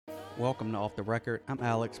Welcome to Off the Record. I'm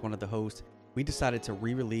Alex, one of the hosts. We decided to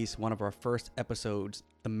re-release one of our first episodes,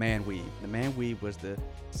 The Man Weave. The Man Weave was the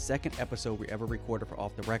second episode we ever recorded for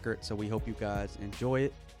Off the Record, so we hope you guys enjoy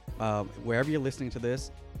it. Wherever you're listening to this,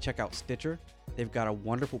 check out Stitcher. They've got a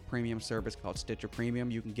wonderful premium service called Stitcher Premium.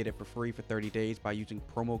 You can get it for free for 30 days by using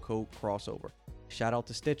promo code CROSSOVER. Shout out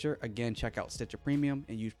to Stitcher. Again, check out Stitcher Premium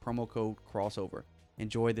and use promo code CROSSOVER.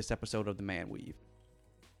 Enjoy this episode of The Man Weave.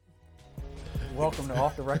 Welcome to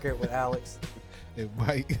Off the Record with Alex. It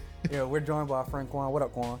might. Yeah, we're joined by our friend Quan. What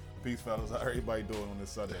up, Quan? Peace, fellas. How everybody doing on this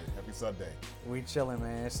Sunday? Happy Sunday. We chilling,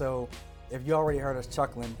 man. So, if you already heard us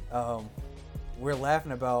chuckling, we're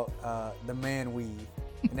laughing about the man weave.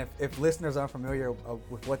 And if listeners aren't familiar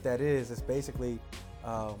with what that is, it's basically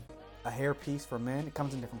a hair piece for men. It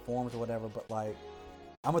comes in different forms or whatever. But like,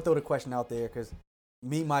 I'm gonna throw the question out there because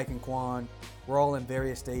me, Mike, and Quan, we're all in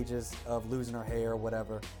various stages of losing our hair or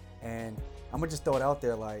whatever. And I'm gonna just throw it out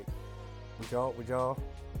there, like, would y'all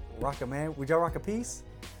rock a man? Would y'all rock a piece?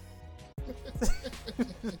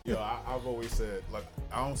 Yo, I've always said, like,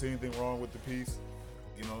 I don't see anything wrong with the piece.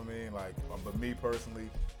 You know what I mean? Like, but me personally,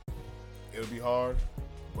 it'll be hard.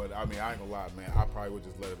 But I mean, I ain't gonna lie, man. I probably would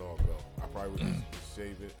just let it all go. I probably would just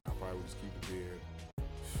shave it. I probably would just keep the beard.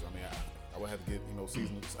 I mean, I would have to get,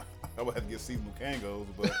 seasonal. I would have to get seasonal Kangos,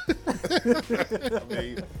 but I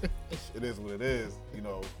mean, it is what it is,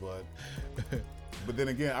 But then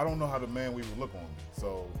again, I don't know how the man weave would look on me.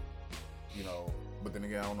 So, but then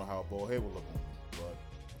again, I don't know how a bald head would look on me. But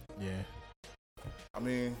Yeah. I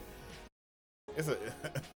mean, it's a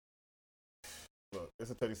look.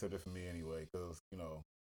 It's a touchy subject for me anyway, because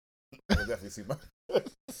I can definitely see my.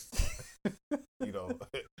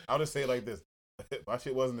 I'll just say it like this: my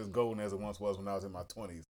shit wasn't as golden as it once was when I was in my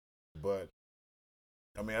 20s. But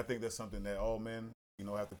I mean, I think that's something that all men,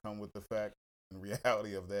 have to come with the fact and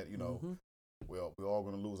reality of that. We're all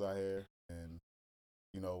going to lose our hair, and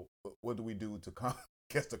what do we do to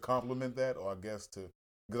to compliment that, or I guess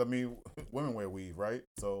because I mean, women wear weave, right?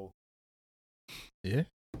 So Yeah.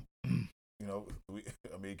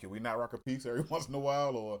 can we not rock a piece every once in a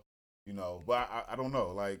while, or But I don't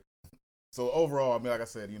know, like. So overall, I mean, like I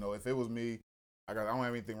said, if it was me, I don't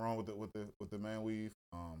have anything wrong with the man weave.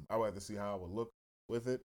 I would have to see how I would look with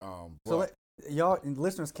it. So y'all and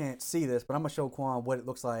listeners can't see this, but I'm gonna show Quan what it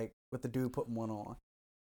looks like with the dude putting one on.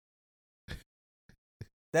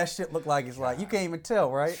 That shit look like it's like you can't even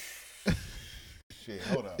tell, right? Shit,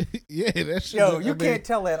 hold up. Yeah, that shit. Yo, you can't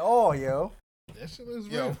tell at all, yo. That shit is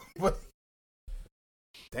real. Yo, but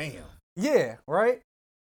damn. Yeah, right.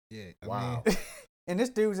 Yeah. Wow. And this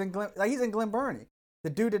dude's he's in Glen Burnie. The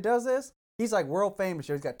dude that does this, he's like world famous.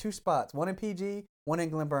 He's got two spots, one in PG, one in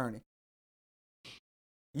Glen Burnie.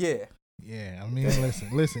 Yeah. Yeah, I mean,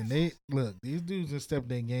 listen. These dudes just stepped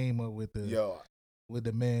their game up with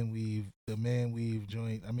the man weave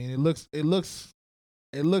joint. I mean, it looks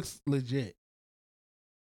legit.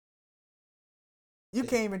 You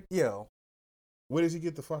can't even, yo. Where does he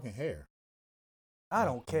get the fucking hair? I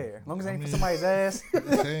don't care. As long as it ain't for somebody's ass.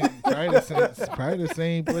 Probably the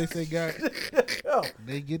same place they got. Yo.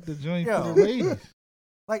 They get the joint for the ladies.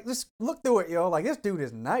 Like, just look through it, yo. Like, this dude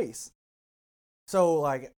is nice. So,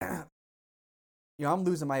 like, I'm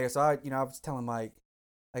losing my hair. So, I was telling Mike,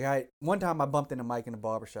 like, one time I bumped into Mike in the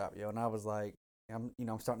barbershop, yo, and I was like, I'm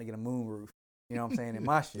starting to get a moon roof. You know what I'm saying? In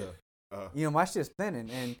my shit. My shit's thinning.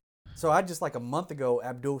 And so I just, like, a month ago,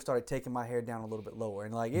 Abdul started taking my hair down a little bit lower.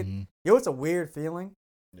 And, like, it's a weird feeling.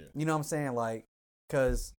 Yeah. You know what I'm saying? Like,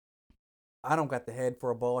 because I don't got the head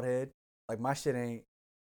for a bald head. Like, my shit ain't.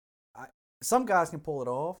 Some guys can pull it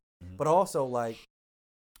off, but also, like,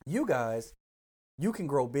 you guys, you can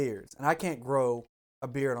grow beards. And I can't grow a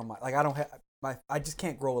beard on I just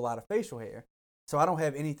can't grow a lot of facial hair. So I don't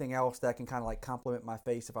have anything else that can kind of, like, complement my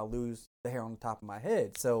face if I lose the hair on the top of my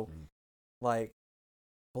head. So, like,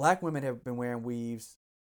 black women have been wearing weaves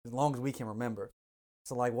as long as we can remember.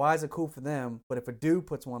 So, like, why is it cool for them? But if a dude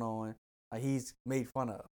puts one on, like, he's made fun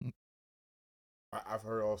of. I've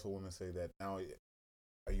heard also women say that now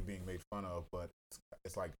are you being made fun of, but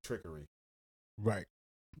it's like trickery. Right.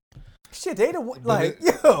 Shit, they don't like,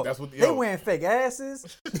 yo, they wearing fake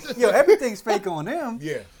asses. Yo, everything's fake on them.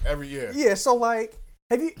 Yeah, every year. Yeah, so, like,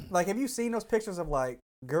 have you seen those pictures of, like,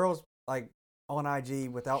 girls, like, on IG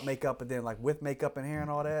without makeup and then, like, with makeup and hair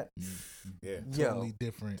and all that? Yeah. Totally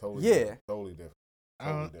different. Totally different. Totally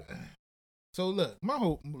different. So, look,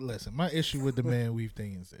 my issue with the man weave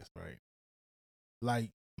thing is this, right?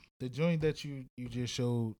 Like, the joint that you just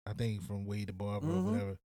showed, I think, from Wade the Barber or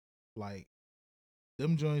whatever, like,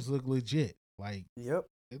 them joints look legit. Like, yep,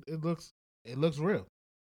 it looks real.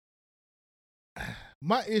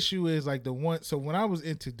 my issue is like the one. So when I was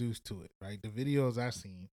introduced to it, right, the videos I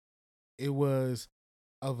seen, it was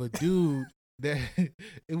of a dude that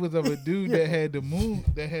that had the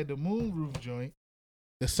moon roof joint,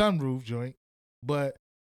 the sunroof joint, but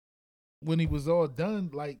when he was all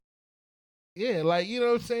done, like, yeah, like, you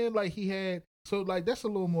know what I'm saying, like he had, so like that's a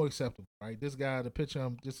little more acceptable, right? This guy, the picture,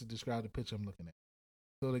 just to describe the picture I'm looking at.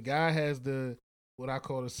 So the guy has the what I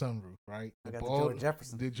call the sunroof, right? I got the George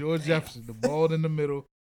Jefferson. The George Jefferson, the bald in the middle,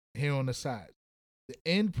 here on the side. The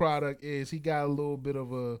end product is he got a little bit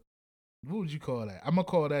of a, what would you call that? I'm gonna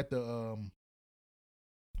call that the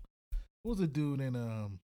what was the dude in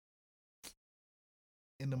the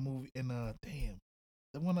movie damn,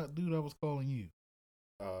 the one dude I was calling you.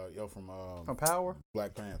 From Power?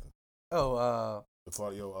 Black Panther. Oh,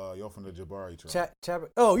 Yo from the Jabari tribe.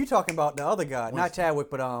 Chadwick. Oh, you talking about the other guy, not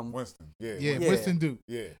Chadwick, but Winston. Yeah. Yeah, Yeah. Winston Duke.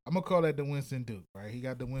 Yeah. I'm gonna call that the Winston Duke, right? He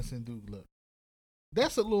got the Winston Duke look.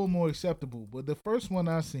 That's a little more acceptable. But the first one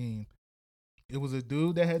I seen, it was a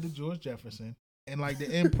dude that had the George Jefferson, and like the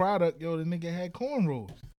end product, the nigga had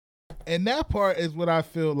cornrows. And that part is what I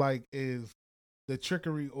feel like is the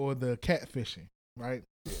trickery or the catfishing, right?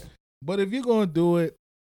 Yeah. But if you're gonna do it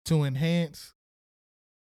to enhance,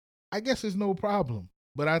 I guess it's no problem.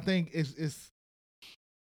 But I think it's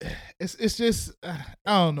just I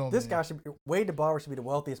don't know. this man. guy should be, Wade the Barber should be the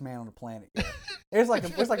wealthiest man on the planet. Yo. It's like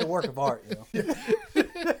a work of art, yo.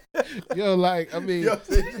 Yo, like, I mean, Yo,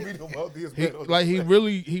 they should be the wealthiest man on the he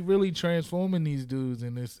planet. really transforming these dudes,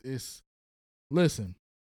 and it's listen,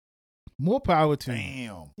 more power to him.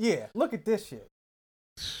 Damn. Yeah, look at this shit.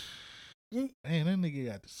 Man, that nigga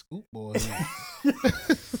got the scoop boy.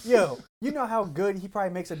 Yo, you know how good he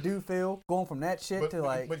probably makes a dude feel going from that shit to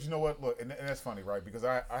like. But you know what? Look, and that's funny, right? Because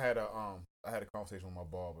I had a conversation with my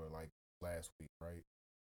barber like last week, right?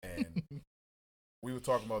 And we were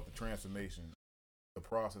talking about the transformation, the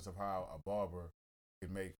process of how a barber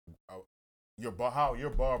can make how your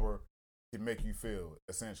barber can make you feel,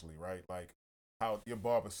 essentially, right? Like how your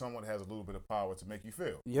barber somewhat has a little bit of power to make you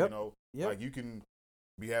feel. Yep. You know, Yep. like you can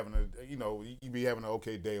be having you be having an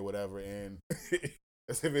okay day or whatever, and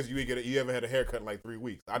as if you ever had a haircut in like 3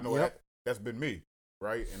 weeks. I know that's been me,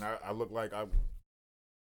 right? And I look like I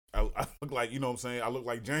look like, you know what I'm saying, I look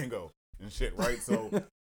like Django and shit, right? So,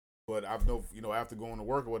 but I've after going to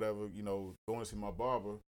work or whatever, going to see my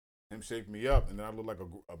barber, him shape me up, and then I look like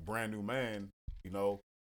a brand new man, it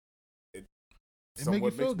make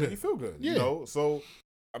you feel good. Yeah. So,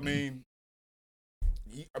 I mean,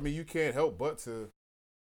 you can't help but to,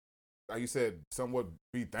 like you said, somewhat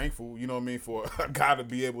be thankful, you know what I mean, for a guy to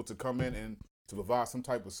be able to come in and to provide some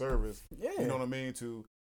type of service, Yeah. you know what I mean, to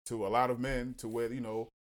a lot of men to where,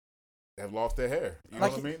 have lost their hair. You know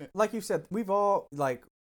what I mean? Like you said, we've all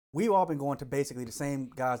been going to basically the same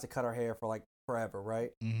guys that cut our hair for like forever,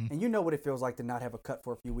 right? Mm-hmm. And you know what it feels like to not have a cut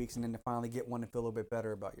for a few weeks and then to finally get one and feel a little bit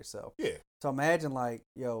better about yourself. Yeah. So imagine like,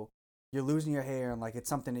 you're losing your hair and like it's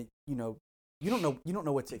something that, you don't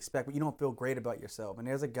know what to expect, but you don't feel great about yourself. And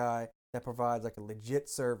there's a guy that provides like a legit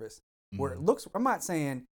service where it looks, I'm not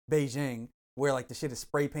saying Beijing where like the shit is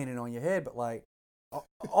spray painted on your head, but like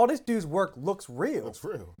all this dude's work looks real. Looks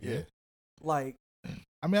real. Yeah. Like,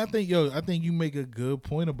 I mean, I think you make a good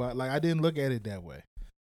point about, like, I didn't look at it that way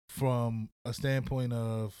from a standpoint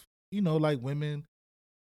of, like women,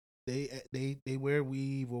 they wear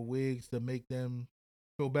weave or wigs to make them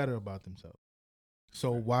feel better about themselves. So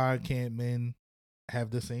why can't men have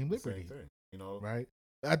the same liberty? Same thing, right?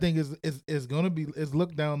 I think it's gonna be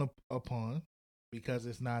looked down upon because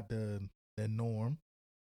it's not the norm,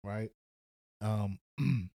 right?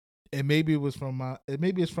 And maybe it's from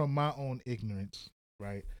my own ignorance,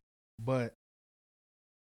 right? But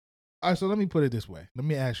all right, so let me put it this way. Let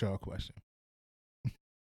me ask y'all a question.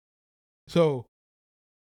 So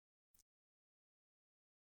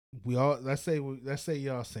we all let's say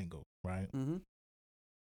y'all single, right? mm-hmm.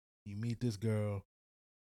 You meet this girl,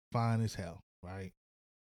 fine as hell, right?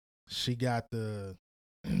 She got the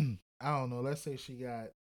I don't know, let's say she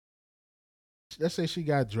got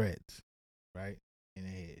dreads, right? In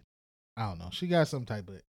her head. I don't know. She got some type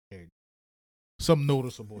of hair, some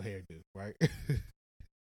noticeable hairdo, right?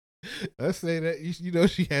 Let's say that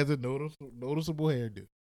she has a noticeable hairdo,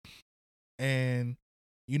 and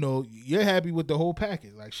you're happy with the whole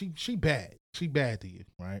package. Like she bad to you,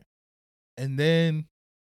 right? And then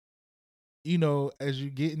as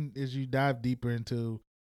you dive deeper into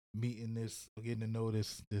meeting getting to know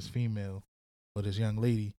this female or this young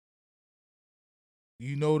lady,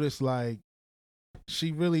 you notice like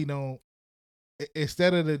she really don't.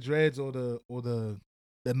 Instead of the dreads or the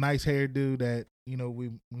nice hairdo that we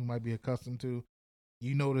might be accustomed to,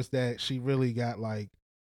 you notice that she really got like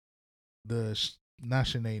not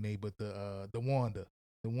Shanae, but the Wanda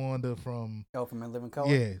from from In Living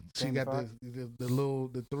Color. Yeah, she Jamie got Foxx?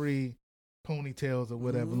 the three ponytails or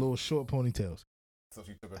whatever, Mhm. little short ponytails. So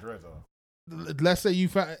she took her dreads off. Let's say you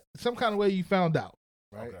found some kind of way you found out,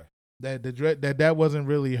 right? Okay. That the dread that wasn't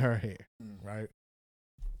really her hair, right?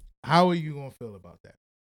 How are you gonna feel about that?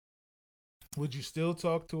 Would you still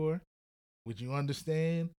talk to her? Would you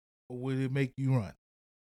understand, or would it make you run?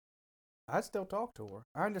 I'd still talk to her.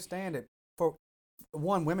 I understand it. For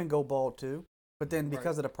one, women go bald too, but then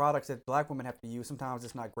because of the products that black women have to use, sometimes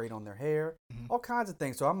it's not great on their hair. All kinds of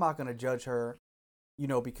things. So I'm not gonna judge her,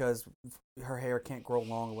 because her hair can't grow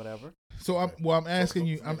long or whatever. So I'm asking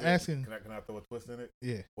you. I'm asking. Can I throw a twist in it?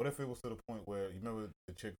 Yeah. What if it was to the point where you remember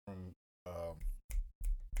the chick from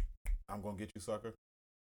I'm Gonna Get You, Sucker?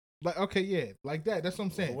 Like, okay, yeah, like that. That's what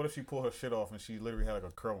I'm saying. So what if she pulled her shit off and she literally had like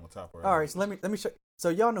a curl on the top of her All head? right, so let me show. So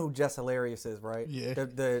y'all know who Jess Hilarious is, right? Yeah.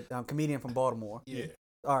 The comedian from Baltimore. Yeah.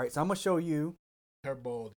 All right, so I'm gonna show you. Her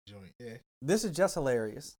bald joint. Yeah. This is Jess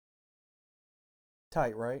Hilarious.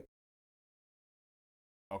 Tight, right?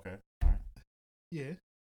 Okay. Yeah.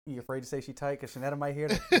 You afraid to say she tight because Shanetta might hear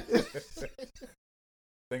that?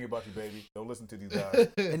 Think about you, baby. Don't listen to these guys.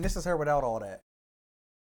 And this is her without all that.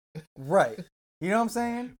 Right. You know what I'm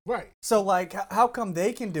saying? Right. So like, how come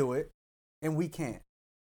they can do it and we can't?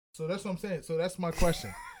 So that's what I'm saying. So that's my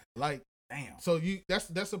question. Like, Damn. so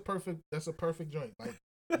that's a perfect joint. Like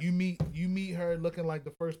you meet her looking like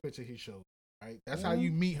the first picture he showed. Right. That's how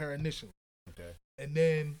you meet her initially. Okay. And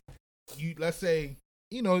then let's say,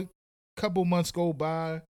 couple months go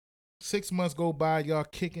by, 6 months go by, y'all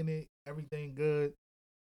kicking it, everything good.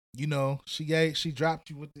 She dropped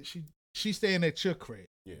you with she staying at your crib.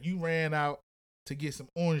 Yeah. You ran out to get some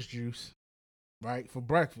orange juice, right, for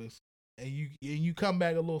breakfast, and you come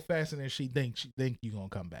back a little faster than she think you gonna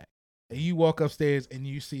come back. And you walk upstairs and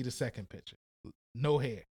you see the second picture. No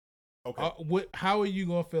hair. Okay. How are you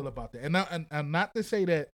gonna feel about that? And not to say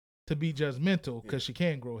that to be judgmental, because she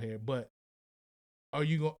can grow hair, but are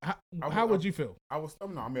you going? How would you feel? I was still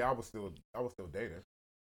dating.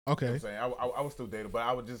 Okay. You know what I'm saying? I was still dating, but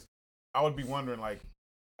I would be wondering like,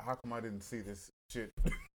 how come I didn't see this shit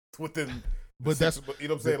within? But that's you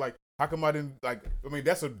know what I'm saying? Like, how come I didn't like? I mean,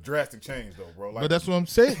 that's a drastic change though, bro. Like, but that's what I'm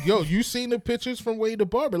saying. Yo, you seen the pictures from Wade the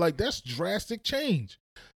Barber? Like, that's drastic change.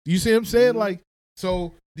 You see what I'm saying? Like,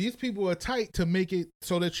 so these people are tight to make it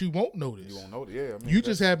so that you won't notice. You won't notice. Yeah. I mean, You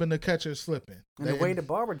just happen to catch her slipping. And the way the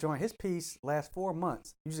barber joint, his piece lasts 4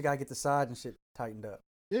 months. You just gotta get the sides and shit tightened up.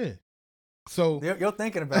 Yeah. So You're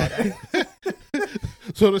thinking about it.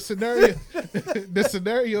 so the scenario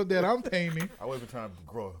that I'm painting. I wasn't trying to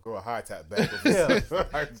grow a high top back.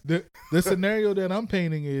 The scenario that I'm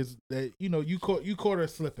painting is that you caught her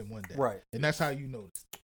slipping one day, Right. And that's how you noticed.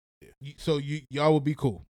 Yeah. So y'all would be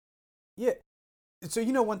cool. Yeah. So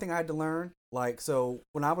one thing I had to learn, like, so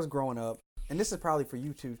when I was growing up, and this is probably for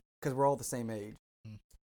you too, because we're all the same age.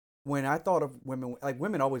 When I thought of women, like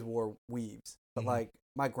women always wore weaves, but like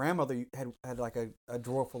my grandmother had like a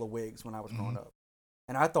drawer full of wigs when I was growing up,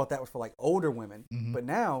 and I thought that was for like older women. But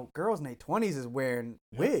now girls in their 20s is wearing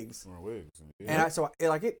wigs. Yeah. And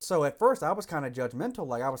so at first I was kind of judgmental.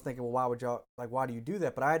 Like I was thinking, well, why do you do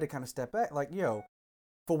that? But I had to kind of step back. Like,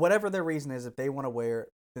 for whatever their reason is, if they want to wear it,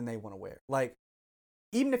 then they want to wear it. Like,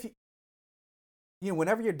 even if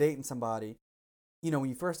whenever you're dating somebody, when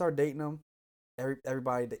you first start dating them,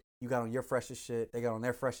 everybody that you got on your freshest shit, they got on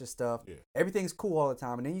their freshest stuff. Yeah. Everything's cool all the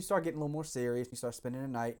time. And then you start getting a little more serious. You start spending the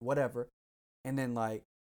night, whatever. And then like,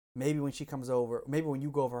 maybe when she comes over, maybe when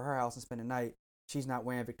you go over her house and spend the night, she's not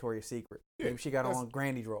wearing Victoria's Secret. Yeah, maybe she got on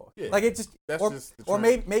Grandy drawer. Yeah, like it just, that's just the or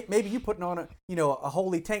trend. maybe you putting on a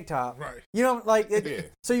holy tank top. Right. Like it, Yeah.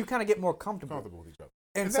 So you kind of get more comfortable. With each other.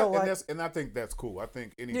 And I think that's cool. I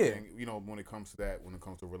think anything, when it comes to that, when it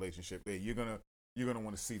comes to a relationship, you're gonna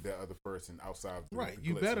want to see that other person outside. Right. The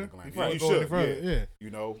You glitz better. and the glam. Before You go any should. further,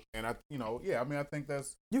 Yeah. And I mean, I think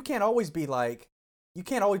that's. You can't always be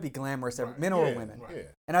glamorous, men or women. Right. Yeah.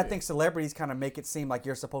 And I think celebrities kind of make it seem like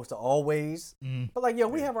you're supposed to always. But like,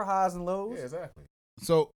 we have our highs and lows. Yeah, exactly.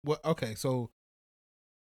 So okay, so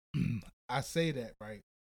I say that, right?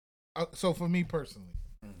 So for me personally,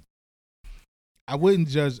 I would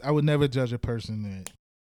never judge a person that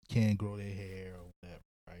can't grow their hair or whatever,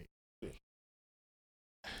 right? Yeah.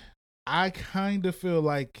 I kind of feel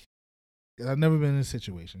like, I've never been in a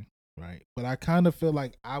situation, right? But I kind of feel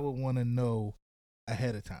like I would want to know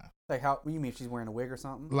ahead of time. Like, how you mean if she's wearing a wig or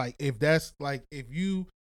something? Like, if you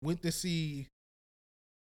went to see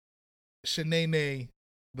Shanae,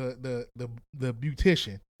 the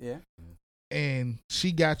beautician, Yeah. and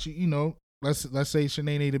she got you, let's say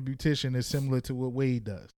Shanae the beautician is similar to what Wade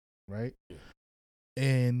does, right?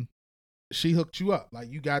 And she hooked you up, like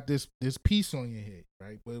you got this piece on your head,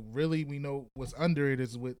 right? But really, we know what's under it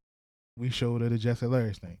is what we showed her the Jess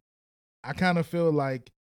Hilarious thing. I kind of feel like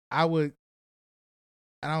I don't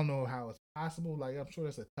know how it's possible. Like I'm sure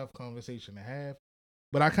that's a tough conversation to have,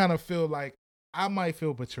 but I kind of feel like I might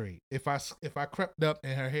feel betrayed if I crept up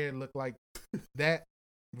and her hair looked like that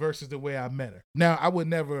versus the way I met her. Now I would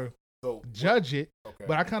never judge it,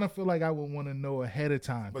 but I kind of feel like I would want to know ahead of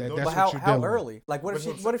time that that's what you're how dealing early? with. Like what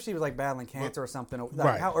if she was like battling cancer or something? Like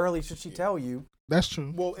right. How early should she tell you? That's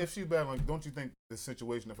true. Well, if she's battling, don't you think the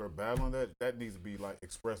situation of her battling that needs to be like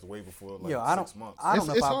expressed way before like 6 months? I don't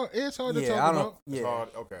know. It's hard to talk about. Yeah. It's hard.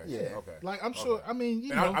 Okay. Yeah. Okay. Like I'm sure. I mean,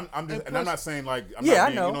 you know, I'm not saying like I know.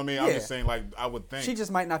 You know what I mean? I'm just saying like I would think she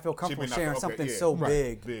just might not feel comfortable sharing something so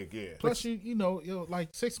big. Yeah. Plus, you know, like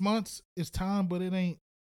 6 months is time, but it ain't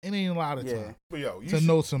a lot of time. But you to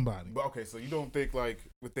know somebody. But okay, so you don't think like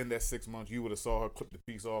within that 6 months you would have saw her clip the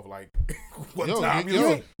piece off like one Yo, time?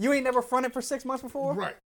 You ain't never fronted for 6 months before,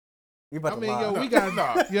 Right. You about to lie.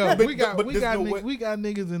 Yo, we got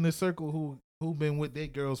niggas in the circle who been with their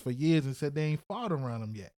girls for years and said they ain't fought around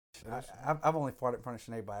them yet. I've only fought in front of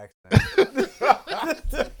Shanae by accident.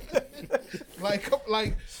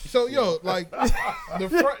 like so like the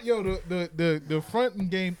front the fronting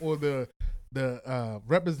game or the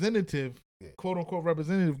representative quote unquote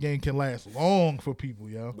representative game can last long for people,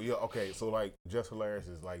 yo. But okay, so like Just Hilarious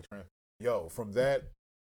is like from that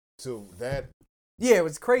to that. Yeah, it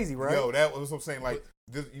was crazy, right? Yo, that was what I'm saying. Like,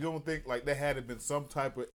 you don't think like there had to been some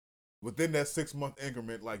type of within that 6 month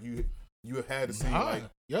increment, like you had to see like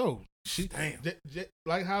she damn,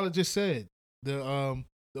 like Holla just said, the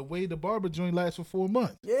way the barber joint lasts for 4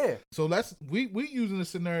 months. Yeah. So that's we using a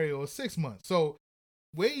scenario of 6 months. So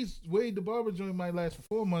Wade the barber joint might last for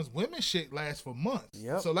 4 months. Women shit lasts for months.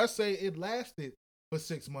 Yep. So let's say it lasted for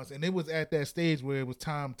 6 months, and it was at that stage where it was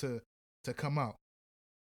time to come out.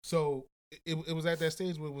 So it was at that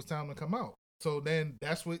stage where it was time to come out. So then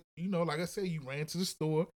that's what, like I said, you ran to the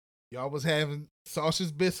store. Y'all was having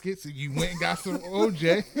sausage biscuits and you went and got some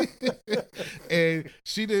OJ. And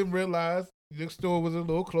she didn't realize the store was a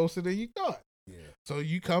little closer than you thought. Yeah. So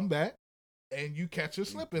you come back and you catch her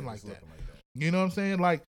slipping like that. You know what I'm saying?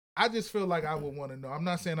 Like, I just feel like I would want to know. I'm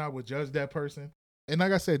not saying I would judge that person. And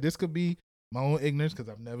like I said, this could be my own ignorance because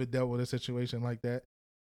I've never dealt with a situation like that.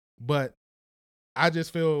 But I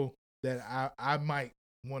just feel that I might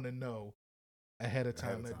want to know ahead of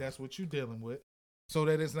time that that's what you're dealing with, so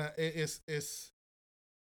that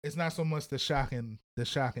it's not so much the shocking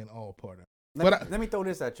all part of it. Let me throw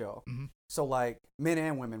this at y'all. Mm-hmm. So like men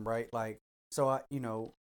and women, right? Like so I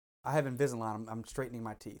have Invisalign. I'm straightening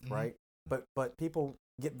my teeth, mm-hmm. right? But people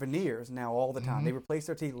get veneers now all the time. Mm-hmm. They replace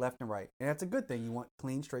their teeth left and right, and that's a good thing. You want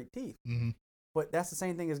clean, straight teeth. Mm-hmm. But that's the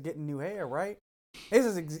same thing as getting new hair, right?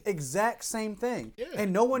 It's the exact same thing. Yeah.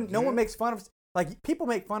 And no one makes fun of, like, people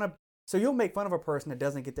make fun of, so you'll make fun of a person that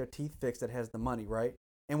doesn't get their teeth fixed that has the money, right?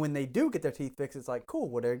 And when they do get their teeth fixed, it's like, cool,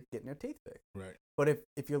 well, they're getting their teeth fixed. Right. But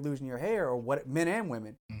if you're losing your hair, or what, men and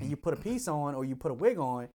women, mm-hmm. and you put a piece on or you put a wig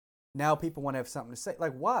on, now people want to have something to say.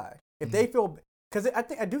 Like, why? If mm-hmm. they feel, because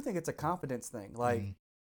I do think it's a confidence thing. Like, mm-hmm.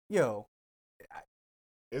 yo.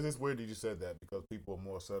 Is this weird that you said that because people are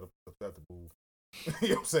more susceptible? You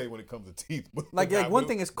know what I'm saying when it comes to teeth, but like one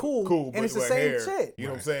thing is cool, and it's the same hair, shit. You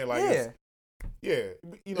know what I'm saying? Like,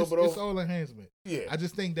 but it's all enhancement. Yeah, I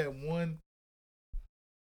just think that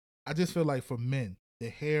I just feel like for men, the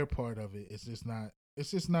hair part of it is just not.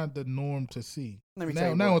 It's just not the norm to see. Let me tell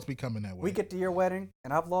you, now it's becoming that way. We get to your wedding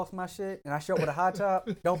and I've lost my shit and I show up with a hot top.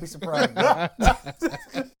 Don't be surprised,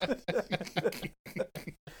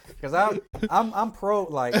 because I'm pro,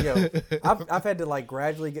 like, yo, I've had to like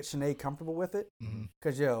gradually get Shanae comfortable with it,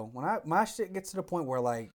 because when my shit gets to the point where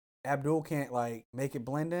like Abdul can't like make it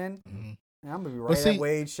blend in, I'm gonna be right at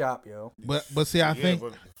Wade's shop, yo. But see, I think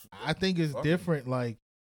it's different. Like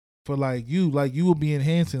for like you will be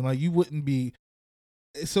enhancing, like you wouldn't be.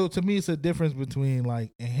 So to me, it's a difference between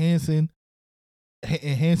like enhancing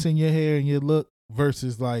your hair and your look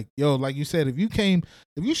versus like, yo, like you said, if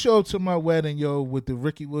you show up to my wedding, yo, with the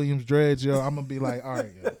Ricky Williams dreads, yo, I'm gonna be like, all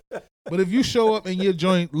right, yo. But if you show up and your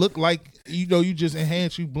joint look like, you just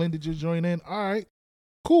enhanced, you blended your joint in, all right,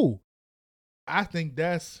 cool. I think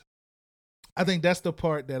that's the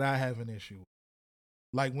part that I have an issue with.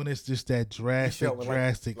 Like when it's just that drastic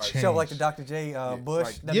change. Show like the Dr. J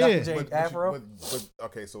Bush, like, Dr. J Afro. But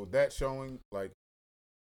okay, so that showing like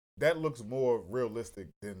that looks more realistic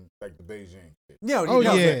than like the Beijing shit. No,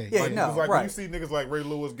 like, right. When you see niggas like Ray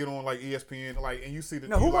Lewis get on like ESPN, like, and you see the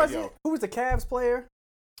who was the Cavs player?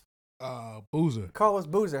 Boozer. Carlos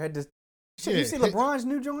Boozer had this. Shit, you see LeBron's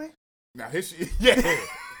new joint? Now his shit, yeah.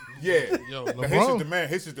 Yo, Now, LeBron.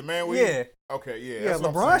 his shit the man weave. Yeah. Okay, yeah. Yeah, That's what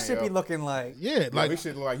I'm LeBron saying, should be yo. looking like. Yeah, Like like his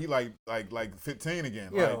shit look like he like 15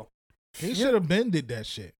 again. Yo. he should have been did that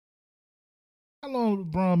shit. How long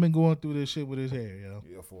LeBron been going through this shit with his hair, yo?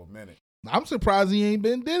 Yeah, for a minute. I'm surprised he ain't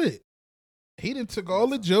been did it. He done took all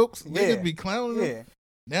the jokes. Yeah. Niggas be clowning him. Yeah.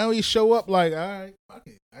 Now he show up like, all right, fuck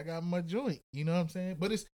it. I got my joint. You know what I'm saying?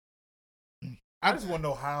 But it's I just want to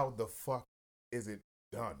know how the fuck is it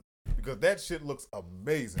done? Because that shit looks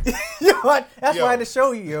amazing. Yo, that's Yo. why I had to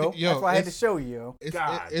show you, yo. Yo, That's why I had to it's- show you, yo.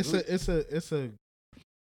 it's a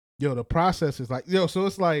yo, the process is like, yo, so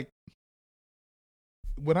it's like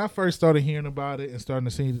when I first started hearing about it and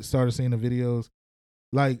started seeing the videos,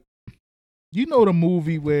 like, you know, the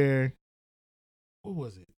movie where, what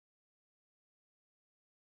was it?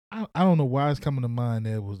 I don't know why it's coming to mind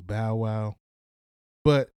that it was Bow Wow,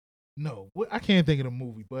 but no, I can't think of the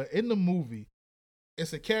movie. But in the movie,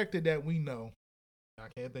 it's a character that we know. I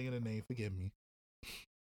can't think of the name. Forgive me.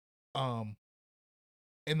 And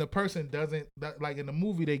the person doesn't like in the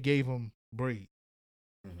movie they gave him braids,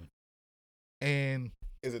 and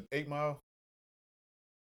Is it 8 Mile?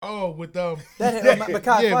 with That Mekhi yeah,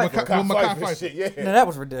 Phifer. with Mekhi Phifer. Shit, yeah. No, that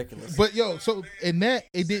was ridiculous. But yo, so in that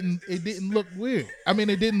it didn't look weird. I mean,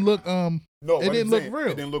 it didn't look No, it what didn't I'm look saying, real.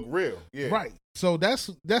 It didn't look real. Yeah. Right. So that's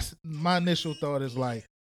my initial thought is like,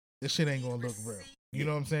 this shit ain't gonna look real. You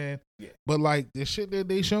know what I'm saying? Yeah. But like the shit that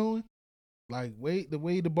they showing, like the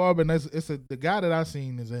way the barber, and the guy that I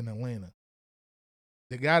seen is in Atlanta.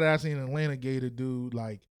 The guy that I seen in Atlanta gave the dude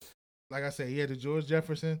like I said, he had the George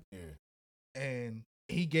Jefferson, and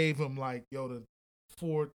he gave him like the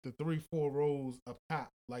 3-4 rows up top,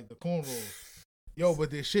 like the cornrows. Yo,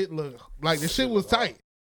 but this shit look like the shit was tight.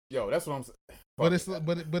 Yo, that's what I'm saying.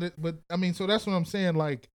 But I mean, so that's what I'm saying.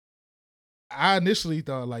 Like, I initially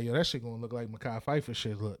thought like, yo, that shit gonna look like Mekhi Phifer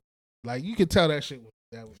shit look. Like you could tell that shit was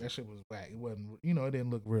whack. It wasn't, it didn't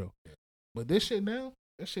look real. But this shit now,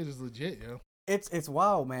 that shit is legit, yo. It's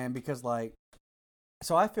wild, man, because like,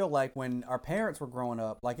 so I feel like when our parents were growing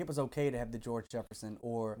up, like it was okay to have the George Jefferson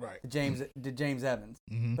or the James Evans.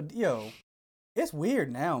 Mm-hmm. But yo, it's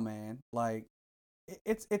weird now, man. Like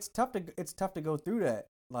it's tough to go through that.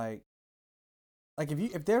 Like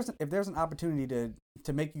if there's an opportunity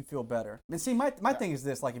to make you feel better. And see, my thing is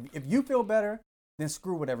this: like if you feel better, then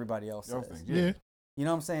screw what everybody else says. Yeah. You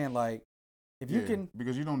know what I'm saying? Like if you can,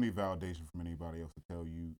 because you don't need validation from anybody else to tell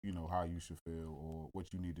you, how you should feel or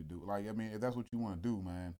what you need to do. Like, I mean, if that's what you want to do,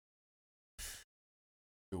 man,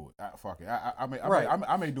 do it. Fuck it.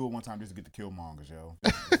 I may do it one time just to get the Killmongers, yo.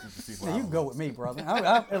 Just to see what you I can go look. with me, brother.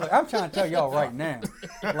 I'm trying to tell y'all right now.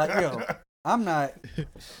 Like, yo, I'm not.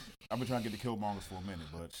 I've been trying to get the Killmongers for a minute,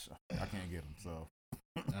 but I can't get them. So,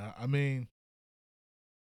 I mean,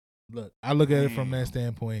 look, I look at it from that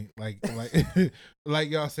standpoint, like like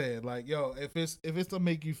y'all said, like, yo, if it's to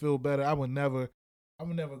make you feel better, I would never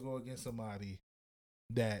go against somebody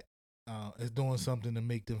that is doing something to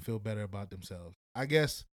make them feel better about themselves. I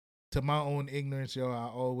guess to my own ignorance, yo, I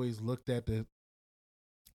always looked at the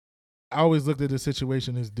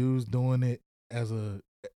situation as dudes doing it as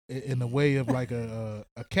in a way of like a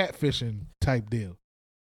catfishing type deal.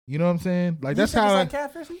 You know what I'm saying? Like that's how like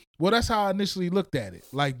catfishing? Well, that's how I initially looked at it.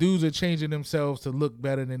 Like dudes are changing themselves to look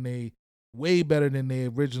way better than they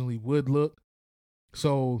originally would look.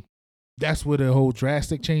 So that's where the whole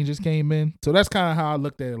drastic changes came in. So that's kind of how I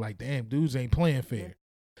looked at it. Like, damn, dudes ain't playing fair.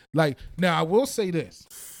 Like, now I will say this.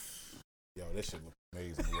 yo, this shit look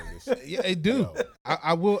amazing. The way this shit. Yeah, it do. Yo.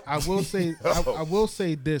 I will say I will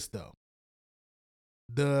say this though.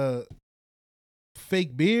 The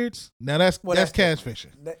fake beards. Now that's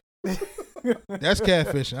catfishing. That's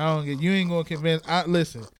catfishing. I don't get. You ain't gonna convince.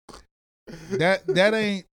 Listen. That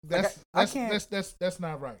ain't. That's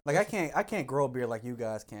not right. Like I can't grow a beard like you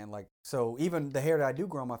guys can. Like so, even the hair that I do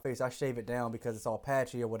grow on my face, I shave it down because it's all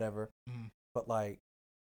patchy or whatever. But like,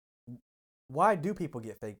 why do people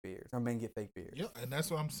get fake beards or men get fake beards? Yeah, and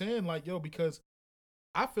that's what I'm saying. Like, yo, because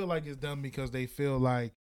I feel like it's done because they feel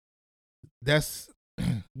like that's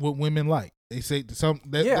what women like. They say to some.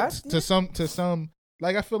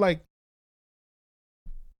 Like I feel like.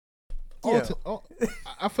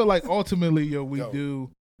 I feel like ultimately, yo, we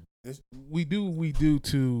do what we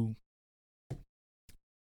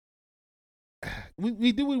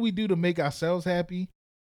do to make ourselves happy.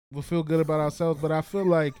 We feel good about ourselves, but I feel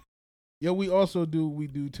like, yo, we also do what we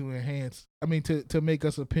do to enhance. I mean, to make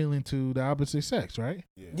us appealing to the opposite sex, right?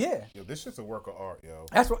 Yeah. Yo, this shit's a work of art, yo.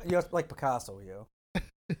 That's what, yo, it's like Picasso, yo.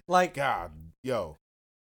 Like God, yo,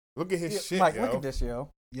 look at his shit, like, yo. look at this, yo.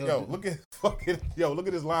 Yo, look at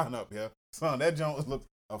this lineup, yeah. Son, that Jones looks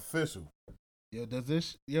official. Yo,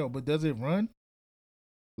 does it run?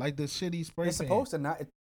 Like the shitty spray It's paint? supposed to not.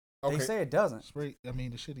 They say it doesn't. The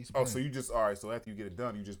shitty spray. Oh, so you just so after you get it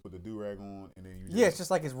done, you just put the do-rag on and then you just... Yeah, it's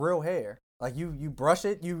just like it's real hair. Like you brush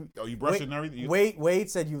it. You brush it and everything? Wade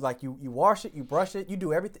said you wash it, you brush it, you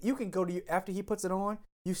do everything. You can go to after he puts it on,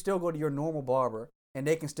 you still go to your normal barber and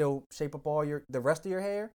they can still shape up all the rest of your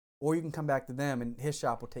hair, or you can come back to them and his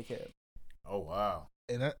shop will take care of it. Oh wow.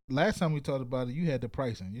 And last time we talked about it, you had the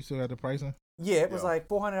pricing. You still got the pricing? Yeah, it was like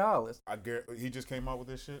 $400. He just came out with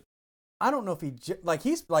this shit. I don't know if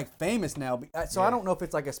he's like famous now, so I don't know if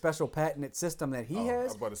it's like a special patented system that he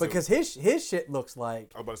has because his shit looks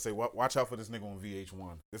like. I was about to say, watch out for this nigga on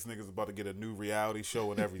VH1. This nigga's about to get a new reality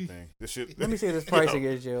show and everything. This shit. Let me see what this pricing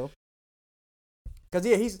is, Joe. Because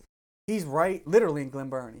he's right, literally in Glen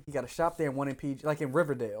Burnie. He got a shop there in one in PG, like in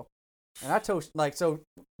Riverdale. And I told so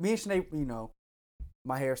me and Sinead,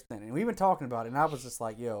 my hair's thinning. And we've been talking about it, and I was just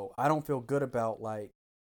like, yo, I don't feel good about like.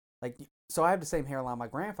 So I have the same hairline my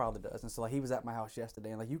grandfather does, and so like he was at my house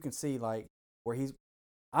yesterday, and like you can see like where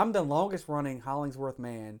I'm the longest running Hollingsworth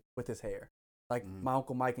man with his hair. Like my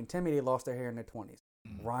uncle Mike and Timmy, they lost their hair in their 20s.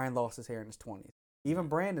 Ryan lost his hair in his 20s. Even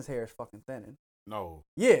Brandon's hair is fucking thinning. No.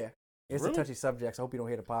 Yeah, it's a touchy subject. So I hope you don't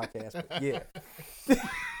hear the podcast. But yeah.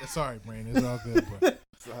 Sorry, Brandon. It's all good, bro.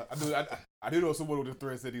 So I do know someone with the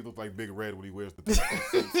thread said he looked like Big Red when he wears the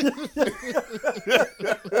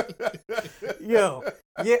Yo,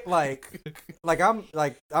 yeah, like I'm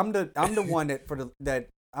the one that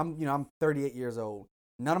I'm 38 years old.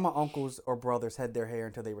 None of my uncles or brothers had their hair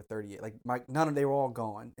until they were 38. Like they were all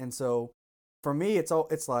gone. And so for me it's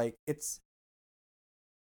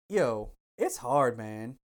hard,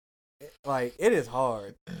 man. It is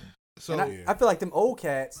hard. So I feel like them old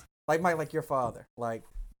cats, like your father, like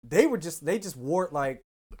they just wore it like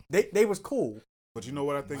they was cool. But you know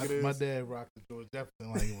what I think it is? My dad rocked the George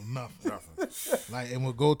Jefferson like it was nothing. Like, and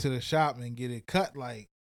we'll go to the shop and get it cut like,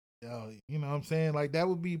 yo, you know what I'm saying? Like that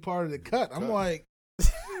would be part of the cut. I'm like,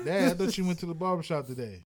 Dad, I thought you went to the barbershop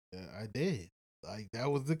today. Yeah, I did. Like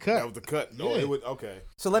that was the cut. That was the cut. No, it would okay.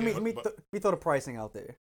 So let me throw the pricing out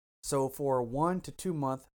there. So for a 1 to 2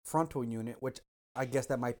 month frontal unit, which I guess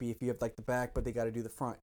that might be if you have like the back, but they got to do the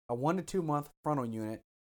front. A 1 to 2 month frontal unit,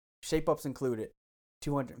 shape ups included,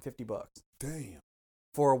 $250. Damn.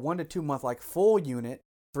 For a 1 to 2 month like full unit,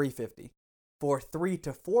 $350. For a 3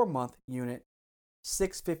 to 4 month unit,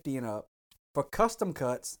 $650 and up. For custom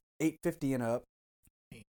cuts, $850 and up.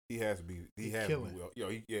 He has to be. He has to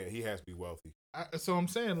be. He has to be wealthy. So I'm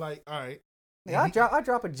saying, like, all right. Yeah, I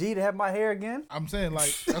drop a G to have my hair again. I'm saying,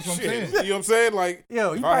 like, that's what I'm saying. You know what I'm saying? Like,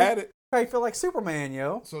 yo, if I had it, probably feel like Superman,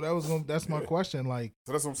 yo. So that's my question. Like,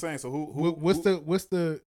 so that's what I'm saying. So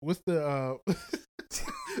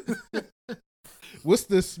what's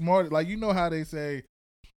the smart? Like, you know how they say,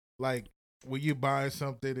 like, when you buying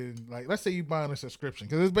something and like, let's say you buying a subscription,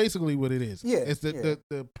 because it's basically what it is. Yeah, it's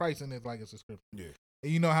the pricing is like a subscription. Yeah.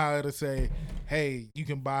 And you know how it'll say, hey, you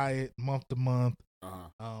can buy it month to month.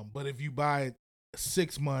 But if you buy it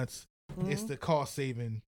 6 months, it's the cost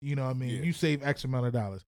saving. You know what I mean? Yeah. You save X amount of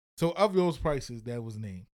dollars. So of those prices that was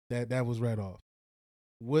named, that was read off,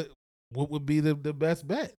 what would be the best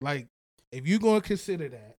bet? Like, if you're going to consider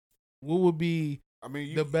that, what would be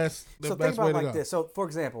the best way to go? So think about it like this. So, for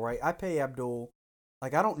example, right, I pay Abdul,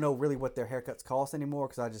 like, I don't know really what their haircuts cost anymore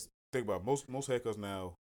because I just... Think about it. Most haircuts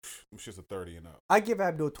now, it's just a 30 and up. I give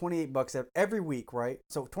Abdul $28 every week, right?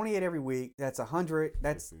 So 28 every week. That's $100.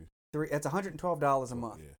 That's $112 a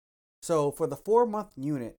month. Yeah. So for the 4 month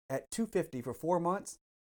unit at $250 for 4 months,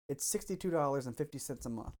 it's $62.50 a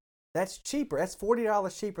month. That's cheaper. That's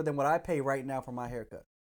 $40 cheaper than what I pay right now for my haircut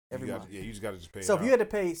every month. Yeah, you just got to just pay. So if you had to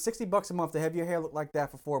pay $60 a month to have your hair look like that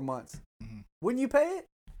for 4 months, wouldn't you pay it?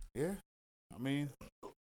 Yeah, I mean.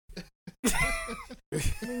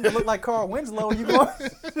 You look like Carl Winslow. You going?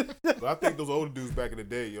 But I think those older dudes back in the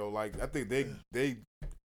day, yo, like I think they,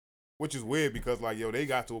 which is weird because like yo, they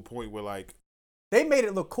got to a point where like they made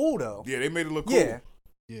it look cool though. Yeah, they made it look cool.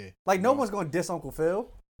 Yeah. Like no one's gonna diss Uncle Phil.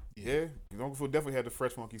 Yeah, Uncle Phil definitely had the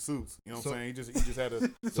fresh funky suits. You know what I'm saying? He just had a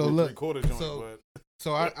so look, 3/4 joint.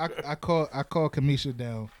 So I call Kamisha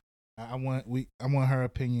down. I want her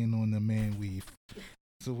opinion on the man weave.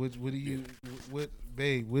 So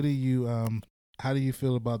how do you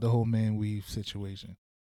feel about the whole man weave situation?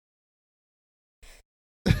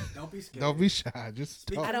 Don't be scared. Don't be shy. Just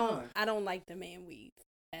talk. I don't like the man weave.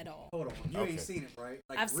 at all. Hold on, you Okay. ain't seen it, right?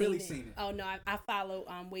 Like I've really seen it. seen it. Oh no, I follow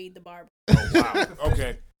Wade the barber. Oh, wow.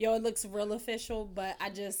 Okay. Yo, it looks real official, but I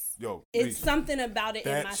just Yo, it's Kamisha, something about it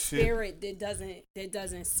in that my shit- spirit that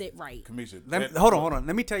doesn't sit right. Kamisha, Hold on.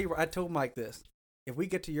 Let me tell you. I told Mike this. If we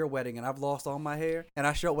get to your wedding and I've lost all my hair and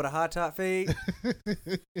I show up with a high top fade,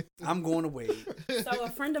 I'm going to Wade. So a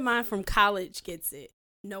friend of mine from college gets it.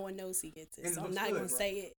 No one knows he gets it, And it so I'm looks not good, gonna bro.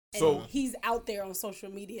 say it. And So- he's out there on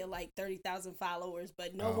social media like 30,000 followers,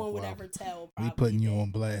 but no Oh, one would wow. ever tell. We probably putting you that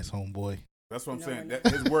on blast, homeboy. That's what I'm No, saying. no.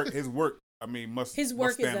 That his work. I mean, must His must work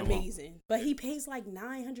is stand alone. amazing, but he pays like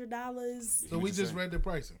 $900. So we just read the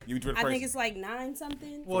pricing. You read the I think pricing? it's like 9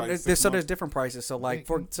 something. Well, like there's 6 there's months? different prices. So like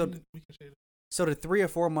We can share it. so the 3 or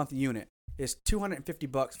 4 month unit is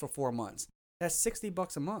 $250 for 4 months. That's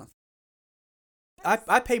 $60 a month.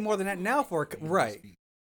 I pay more than that now for a, right.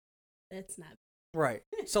 That's not. Right.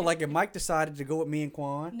 So like if Mike decided to go with me and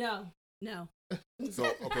Quan, No. So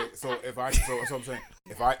okay, so I'm saying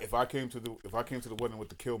if I came to the wedding with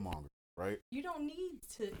the Killmonger, right? You don't need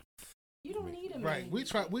to. You don't need a man.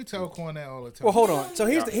 Right. We tell Quan that all the time. well, hold on. So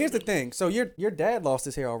here's the thing. So your dad lost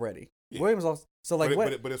his hair already. Yeah. Williams lost. So like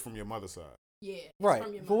what? But it's from your mother's side. Yeah. it's Right.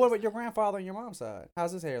 from your But what mother's about your grandfather and your mom's side?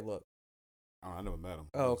 How's his hair look? I never met him.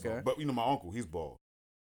 Oh, okay. But my uncle, he's bald.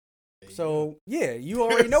 So yeah, you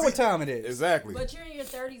already know what time it is. Exactly. But you're in your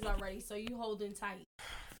 30s already, so you holding tight.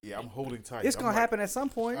 Yeah, I'm holding tight. It's I'm gonna like- happen at some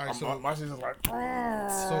point. All right, so my shit's just like.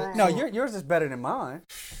 so No, yours is better than mine.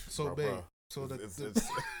 so Bro, babe. bro. So It's-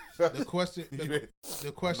 the question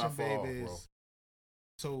the question, not far babe, off, is bro.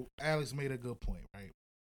 so Alex made a good point, right?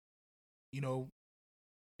 You know,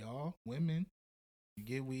 y'all women, you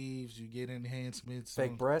get weaves, you get enhancements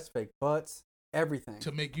Fake breasts, fake butts, everything.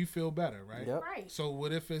 to make you feel better, right? Yep. Right. So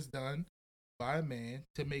what if it's done by a man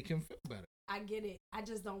to make him feel better? I get it. I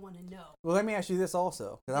just don't want to know. Well, let me ask you this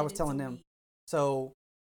also, because I was That telling it's a them. weed. So,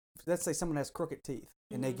 let's say someone has crooked teeth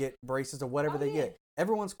and they Mhm. get braces or whatever Oh, they yeah. get.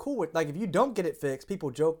 Everyone's cool with like if you don't get it fixed,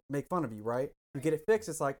 people joke, make fun of you, right? You get it fixed,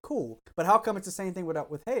 it's like cool. But how come it's the same thing with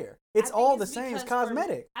hair? It's I think all the same. It's because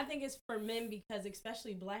cosmetic. I think it's for men because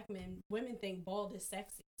especially black men, women think bald is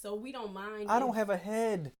sexy, so we don't mind. I don't if- have a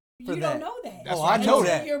head. for You that. don't know that. That's Oh, what I know told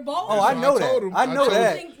that. him. You're bald. Oh, That's I what know I told that. him. I I know told I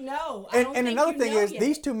that. don't think, no. I And don't and think another you thing know is yet.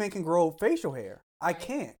 these two men can grow facial hair. I Right.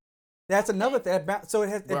 can't. That's another thing. So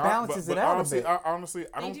it balances it out honestly, a bit. Honestly,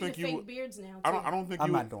 I They don't do think the you. fake would- beards now. I don't think I'm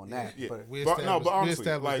you. not doing that. Yeah. But, We But established- but we honestly,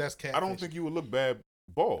 established like that's I don't catfish. think you would look bad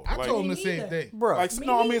bald. I like, told him the Me same neither. thing. bro, Like Me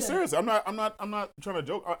no, I mean neither. seriously. I'm not trying to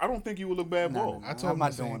joke. I don't think you would look bad No, bald. no, I I'm told him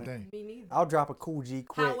not the same doing it. thing. Me neither. I'll drop a cool G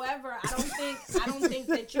quick. However, I don't think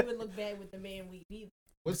that you would look bad with the man weave either.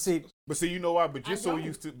 But see, But see, you know why? But I you're so don't.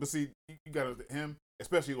 used to. But see, you got him,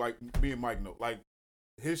 especially like me and Mike know. Like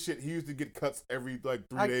his shit, he used to get cuts every like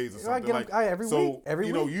 3 days or I something. get 'em- like every so, week. Every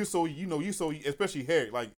you know, week. you so especially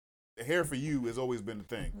hair. Like the hair for you has always been the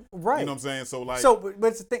thing. Right. You know what I'm saying? So like, but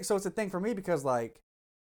it's a thing. So it's a thing for me because like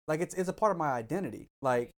it's a part of my identity.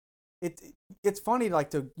 Like it's funny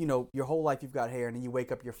like to your whole life you've got hair and then you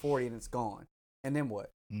wake up you're 40 and it's gone and then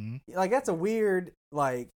what? Mm-hmm. Like that's a weird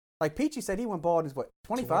like Peachy said he went bald is what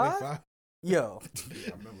 25? Yo,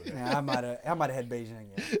 yeah, I remember that. man, I might have had Beijing.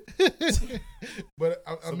 Yeah. But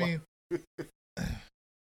I So mean,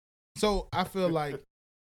 so I feel like,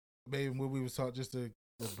 babe, what we was talking just to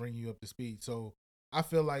bring you up to speed. So I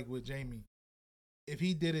feel like with Jamie, if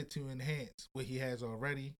he did it to enhance what he has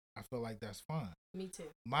already, I feel like that's fine. Me too.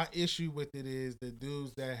 My issue with it is the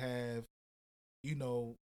dudes that have,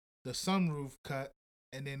 the sunroof cut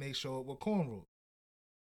and then they show up with cornrows.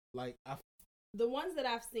 Like The ones that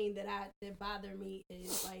I've seen that bother me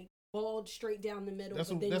is like bald straight down the middle, That's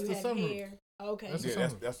but a- then that's you the have sunroof. hair. Okay. That's Yeah,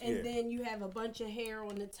 that's And yeah. then you have a bunch of hair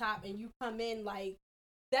on the top, and you come in like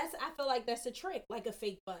that's. I feel like that's a trick, like a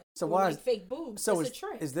fake butt. So or why like is- fake boobs? So it's a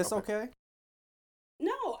trick. is this okay?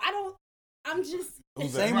 No, I don't. I'm just.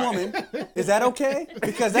 Who's Same that? woman. Is that okay?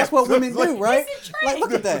 Because that's what women do, right? It's a trick. Like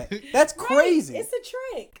look at that. That's Right, crazy. It's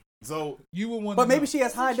a trick. So you would want, But maybe she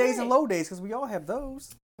has It's a high days and trick. low days because we all have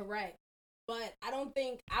those. Correct. But I don't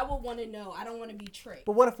think I would want to know. I don't want to be tricked.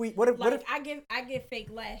 But what if like what if I get fake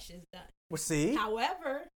lashes done. well, see?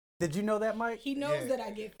 However, Did you know that, Mike? he knows Yeah. that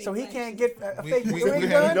I get fake So he lashes can't get done. a We- fake we- wig we he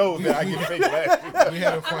done? knows that I get fake lashes. We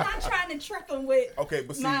had a I'm fight. not trying to trick him with. Okay,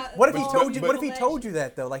 but see, My- What if he But- told you? but- What if he told you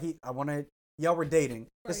that though? Like y'all were dating.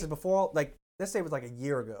 This is Right. before, like, let's say it was like a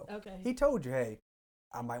year ago. Okay. He told you, hey,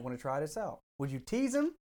 I might want to try this out. Would you tease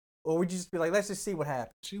him, or would you just be like, let's just see what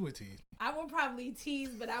happens? She would tease. I would probably tease,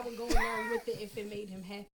 but I would go along with it if it made him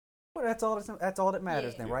happy. Well, that's all. That's all that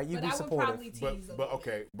matters Yeah. then, right? You But be I would supportive. probably tease. a but little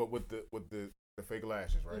okay, but with the fake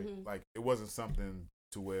lashes, right? Mhm. Like it wasn't something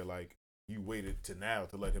to where like you waited to now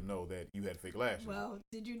to let him know that you had fake lashes. Well,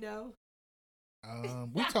 did you know?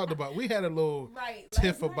 We had a little Right.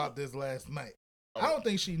 tiff last about night. this last night. Oh. I don't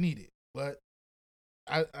think she needed, but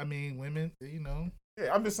I mean, women, you know.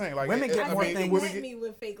 Yeah, I'm just saying, like Women get I more think things- he women met get, me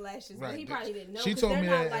with fake lashes, but Right. he probably didn't know. She 'cause told they're me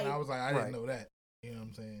not that, like, and I was like, I Right. didn't know that. You know what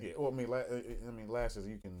I'm saying? yeah. Well, I mean, lashes.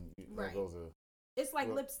 You can. Right. Like those are. it's like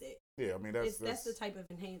well, lipstick. Yeah, I mean That's the type of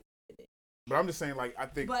enhancement. But I'm just saying, like I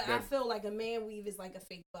think. But I that, feel like a man weave is like a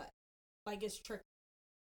fake butt. Like it's tricky.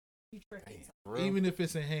 You tricky. for real? Even if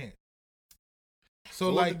it's enhanced. So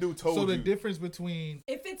So what like, the dude told so the you- difference between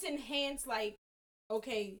If it's enhanced, like,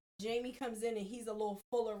 okay, Jamie comes in and he's a little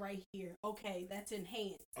fuller right here. Okay, that's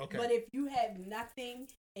enhanced. Okay. But if you have nothing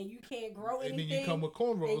and you can't grow and anything, then you come with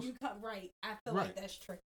and cornrows. you come right, I feel Right. like that's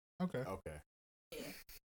tricky. Okay. Okay.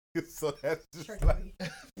 Yeah, So that's just tricky. like.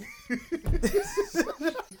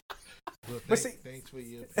 Well, But thanks for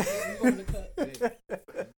your. I'm going to cut.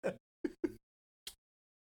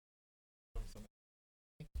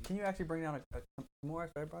 Can you actually bring down some more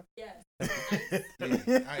for everybody? Yes.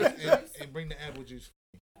 And bring the apple juice.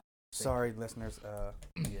 Sorry, listeners.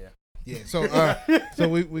 Yeah. Yeah. So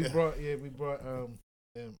we brought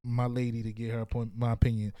my lady to get her my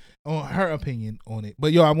opinion on it.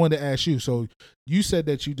 But yo, I wanted to ask you. So you said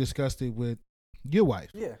that you discussed it with your wife.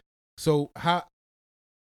 Yeah. So how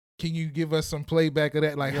can you give us some playback of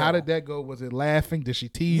that? Like, how Yeah. did that go? Was it laughing? Did she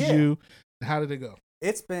tease Yeah. you? How did it go?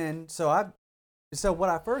 It's been so what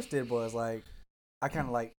I first did was like I kind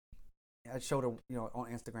of like I showed her, you know,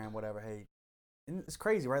 on Instagram, whatever. Hey, and it's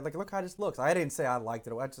crazy, right? Like, look how this looks. I didn't say I liked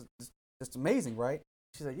it. I just it's amazing, right?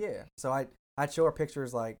 She said, yeah. So I'd show her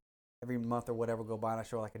pictures like every month or whatever go by, and I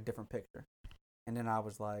show her like a different picture, and then I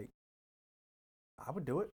was like, I would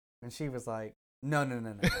do it, and she was like, no.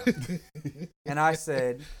 And I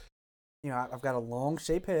said, you know, I've got a long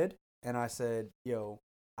shape head, and I said, yo,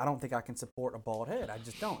 I don't think I can support a bald head. I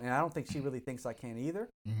just don't. And I don't think she really thinks I can either.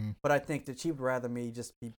 Mm-hmm. But I think that she would rather me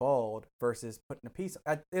just be bald versus putting a piece.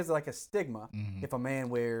 There's like a stigma Mm-hmm. if a man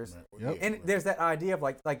wears. Yep. And there's that idea of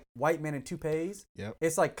like white men in toupees. Yep.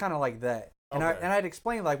 It's like kind of like that. And Okay. I'd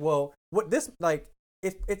explain like, well, what this like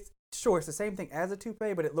it's sure it's the same thing as a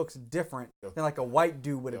toupee, but it looks different than like a white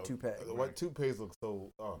dude with a toupee. The white toupees look so.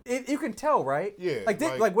 You can tell, right? Yeah.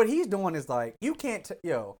 Like what he's doing is like you can't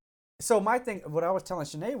So my thing, what I was telling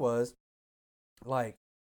Shanae was, like,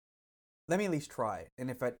 let me at least try it, and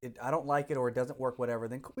if I don't like it or it doesn't work, whatever,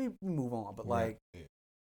 then we move on. But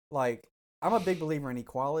like I'm a big believer in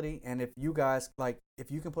equality, and if you guys if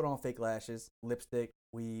you can put on fake lashes, lipstick,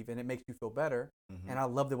 weave, and it makes you feel better, and I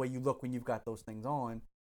love the way you look when you've got those things on,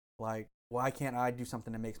 like why can't I do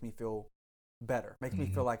something that makes me feel better, makes me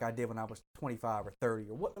feel like I did when I was 25 or 30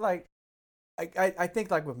 or what? Like I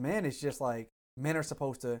think like with men, it's just like men are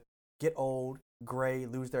supposed to get old, gray,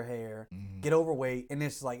 lose their hair, get overweight, and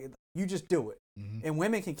it's like you just do it. And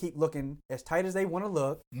women can keep looking as tight as they want to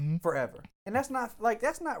look forever, and that's not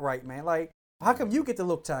right, man. Like, how come you get to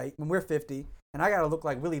look tight when we're 50, and I gotta look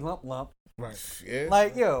like Willie Lump? Right. Yeah.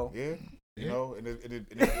 Like, yo. Yeah. You know, and it'd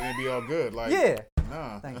be all good. Like, Yeah.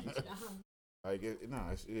 Nah. Thank you. Uh-huh. Like,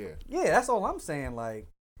 yeah. Yeah, that's all I'm saying. Like,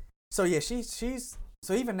 so yeah, she's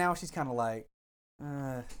so even now she's kind of like,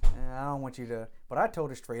 I don't want you to. But I told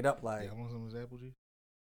her straight up, like, I want some of this apple juice.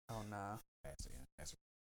 oh nah, That's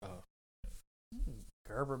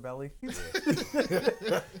Gerber belly.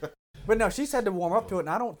 But no, she's had to warm up to it, and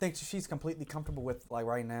I don't think she's completely comfortable with like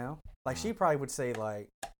right now. Like she probably would say like,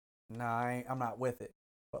 nah, I'm not with it.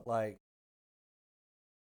 But like,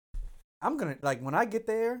 I'm gonna like when I get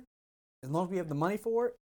there, as long as we have the money for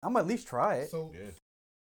it, I'm gonna at least try it. So, Yeah.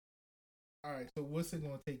 all right. So, what's it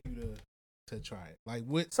gonna take you to try it? Like,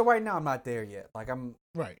 what? So right now I'm not there yet. Like I'm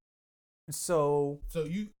Right. so So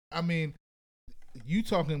I mean, you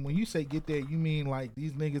talking when you say get there, you mean like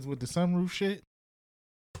these niggas with the sunroof shit?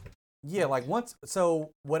 yeah, like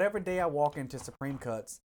whatever day I walk into Supreme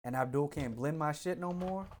Cuts and Abdul can't blend my shit no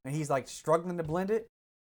more, and he's like struggling to blend it,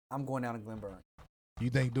 I'm going down to Glenburn. You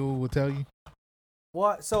think dude will tell you?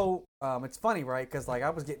 What? So it's funny, right? Because like I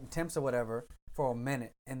was getting temps or whatever for a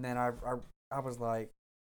minute, and then I was like,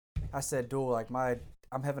 I said, dude, like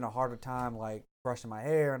I'm having a harder time like brushing my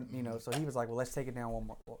hair, and you know. So he was like, well, let's take it down one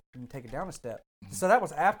more, take it down a step. So that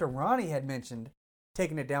was after Ronnie had mentioned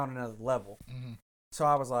taking it down another level. Mm-hmm. So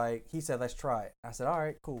I was like, he said, let's try it. I said, all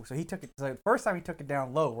right, cool. So he took it. So the first time he took it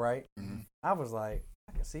down low, right? I was like,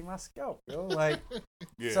 I can see my scalp, yo. Like,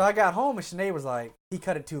 Yeah. so I got home and Shanae was like, he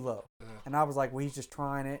cut it too low. And I was like, well, he's just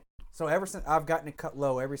trying it. So ever since I've gotten it cut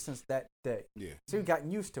low ever since that day. Yeah. So you've gotten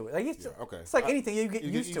used to it. Like it's, Okay. it's like anything, you get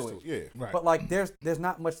used to it. Yeah. Right. But like there's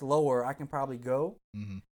not much lower I can probably go.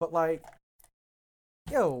 Mm-hmm. But like,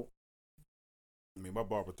 yo, I mean, my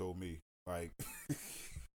barber told me, like, you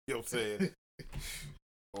know what I'm saying?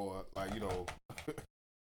 Or, like, you know,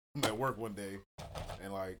 I'm at work one day,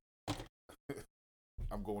 and, like,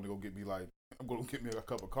 I'm going to go get me, like, I'm going to get me a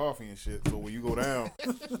cup of coffee and shit. So when you go down,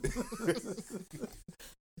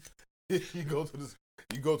 you go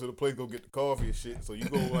to the place, go get the coffee and shit. So you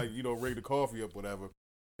go, like, you know, rig the coffee up, whatever.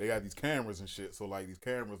 They got these cameras and shit. So, like, these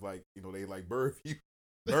cameras, like, you know, they, like,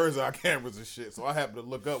 bird's eye cameras and shit. So I happened to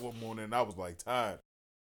look up one morning, and I was, like, tired.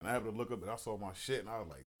 And I happened to look up, and I saw my shit, and I was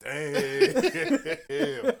like,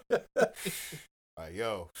 damn. Like,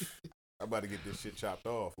 yo, I'm about to get this shit chopped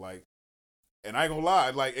off. Like, and I ain't gonna lie,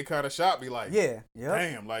 like, it kind of shocked me, like, Yeah.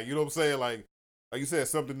 damn, like, you know what I'm saying? Like you said,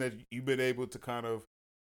 something that you've been able to kind of,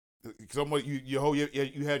 somewhat, you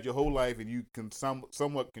had your whole life, and you can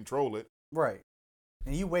somewhat control it. Right.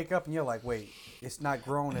 And you wake up and you're like, wait, it's not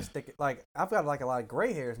growing as thick. Like, I've got like a lot of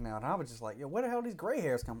gray hairs now, and I was just like, yo, where the hell these gray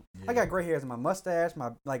hairs come? Yeah. I got gray hairs in my mustache, my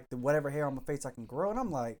like the whatever hair on my face I can grow, and I'm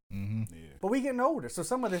like, Mm-hmm. Yeah. but we getting older, so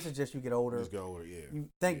some of this is just you get older. Just go older, yeah. You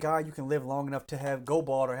thank Yeah. God you can live long enough to go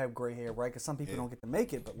bald or have gray hair, right? Because some people Yeah. don't get to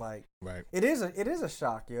make it, but like, Right. it is a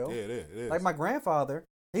shock, yo. Yeah, it is. Like my grandfather,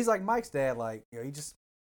 he's like Mike's dad. Like, you know, he just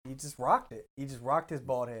rocked it. He just rocked his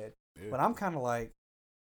bald head. Yeah. But I'm kind of like,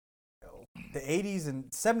 you know, the 80s and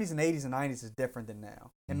 70s and 80s and 90s is different than now.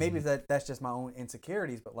 And maybe that's just my own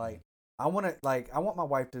insecurities. But like, I want my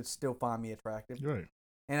wife to still find me attractive. Right.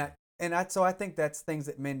 So I think that's things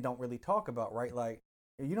that men don't really talk about, right? Like,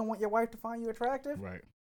 you don't want your wife to find you attractive. Right.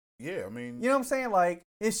 Yeah, I mean, You know what I'm saying? Like,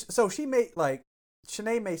 so she may, like,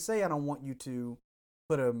 Shanae may say, I don't want you to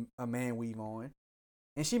put a man weave on.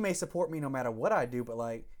 And she may support me no matter what I do, but,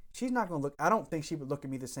 like, she's not going to look, I don't think she would look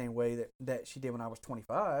at me the same way that she did when I was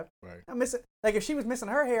 25. Right. I'm missing, like, if she was missing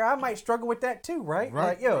her hair, I might struggle with that too, right? Right,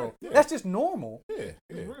 Like, yo, right, yeah. that's just normal. yeah, It's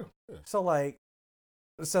yeah. real. So, like,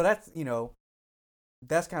 so that's, you know,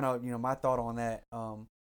 that's kind of, you know, my thought on that.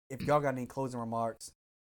 If y'all got any closing remarks,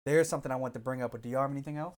 there's something I want to bring up, but do y'all have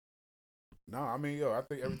anything else? No, I mean, yo, I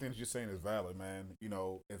think everything that you're saying is valid, man. You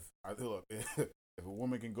know, if a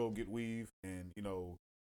woman can go get weave and, you know,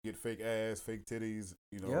 get fake ass, fake titties,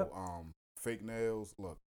 you know, Yep. fake nails,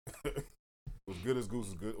 look, what's good as goose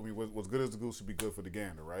is good. I mean, what's good as the goose should be good for the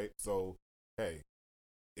gander, right? So, hey,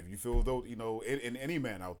 if you feel as though, you know, in any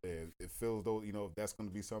man out there, it feels as though, you know, if that's going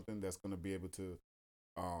to be something that's going to be able to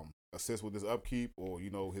assist with his upkeep or, you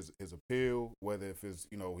know, his appeal, whether if it's,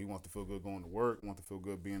 you know, he wants to feel good going to work, wants to feel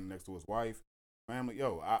good being next to his wife, family,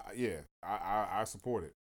 yo, I support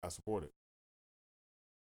it. I support it.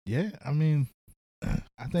 Yeah, I mean,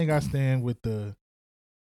 I think I stand with the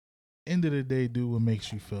end of the day, do what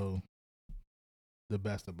makes you feel the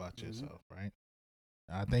best about yourself, right?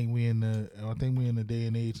 I think we in the day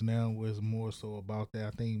and age now where it's more so about that.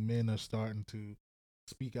 I think men are starting to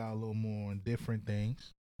speak out a little more on different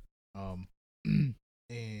things. And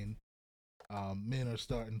men are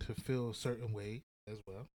starting to feel a certain way as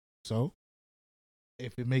well. So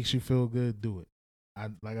if it makes you feel good, do it.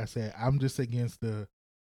 Like I said, I'm just against the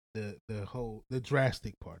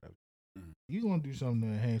drastic part of it. Mhm. You're gonna do something to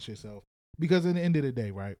enhance yourself because at the end of the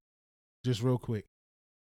day, right? Just real quick,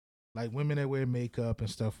 like women that wear makeup and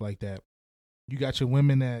stuff like that. You got your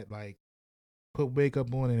women that like put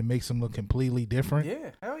makeup on and it makes them look completely different.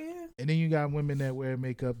 Yeah, hell yeah. And then you got women that wear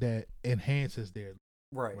makeup that enhances their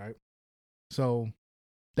Right. right. So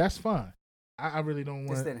that's fine. I really don't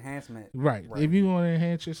want It's the enhancement. right. Right. If you want to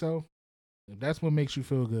enhance yourself, if that's what makes you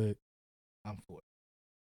feel good, I'm for it.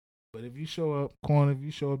 But if you show up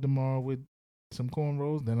tomorrow with some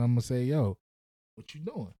cornrows, then I'm gonna say, yo, what you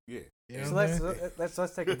doing? Yeah. You know So what I'm saying?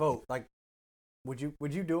 let's take a vote. Like, would you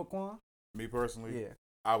do it, Quan? Me personally, Yeah.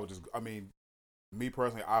 I would just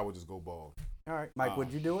go bald. All right, Mike,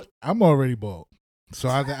 would you do it? I'm already bald, so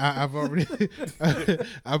I've already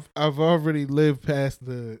I've already lived past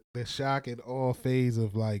the shock and awe phase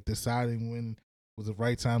of like deciding when was the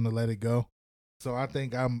right time to let it go. So I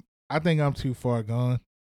think I'm too far gone.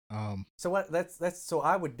 So what? That's so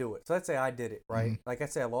I would do it. So let's say I did it, right? Mhm. Like I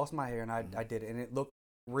said, I lost my hair and I did it, and it looked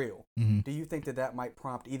real. Mhm. Do you think that might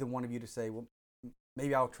prompt either one of you to say, well,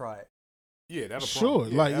 maybe I'll try it? Yeah, that'll Sure,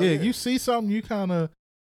 prompt- like hell you see something, you kind of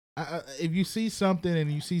if you see something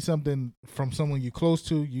and you see something from someone you close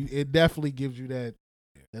to, it definitely gives you that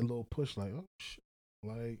little push, like, oh shit,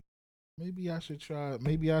 like maybe I should try,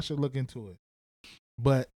 maybe I should look into it.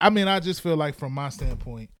 But I mean, I just feel like from my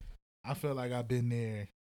standpoint, I feel like I've been there,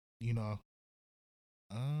 you know.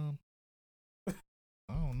 I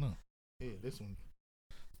don't know. Yeah, this one.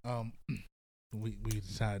 We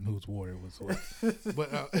decided whose water was what.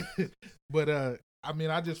 but I mean,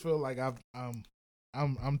 I just feel like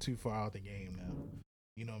I'm too far out the game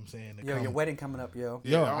now. You know what I'm saying? To Yo, come. your wedding coming up, yo.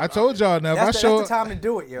 Yo, Yeah, I told y'all now. If I That's show the time to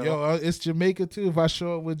do it, yo. yo, it's Jamaica too. If I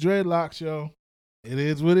show up with dreadlocks, yo, it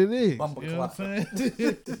is what it is. Bumble You know what I'm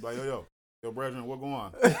saying? Like, yo, brethren, what going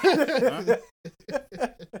on?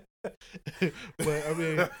 But I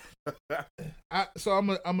mean, I'm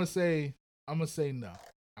gonna say no.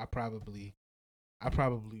 I probably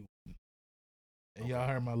wouldn't. And y'all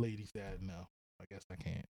heard my lady said no. I guess I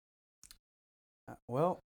can't.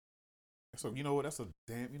 Well, So you know what? That's a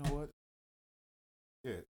damn. You know what?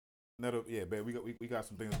 Yeah. Babe, we got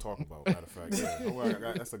some things to talk about. Matter of fact,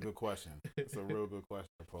 yeah. That's a good question. It's a real good question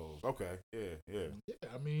to pose. Okay, yeah. Yeah,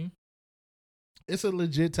 I mean, it's a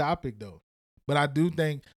legit topic though. But I do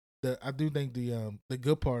think the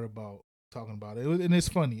good part about talking about it, and it's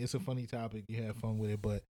funny. It's a funny topic. You have fun with it,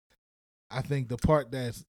 but I think the part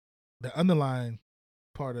that's the underlying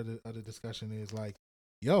part of the discussion is like,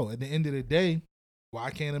 yo, at the end of the day, why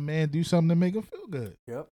can't a man do something to make him feel good?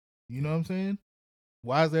 yep. You know what I'm saying?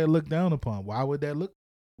 Why is that looked down upon? Why would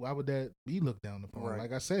that be looked down upon? Right.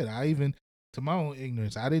 Like I said, to my own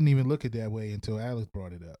ignorance, I didn't even look at that way until Alex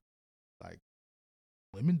brought it up. Like,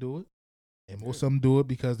 women do it, and most of them do it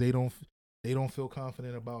because they don't feel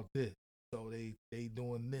confident about this, so they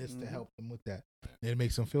doing this to help them with that. And it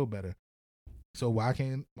makes them feel better. So why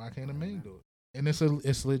can't a man do it? And it's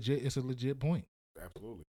legit. It's a legit point.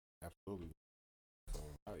 Absolutely. So,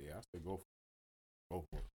 yeah, I say go for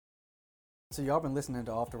it. So y'all been listening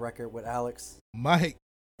to Off the Record with Alex Mike,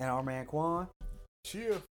 and our man Quan.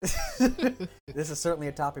 Cheer. This is certainly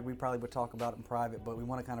a topic we probably would talk about in private, but we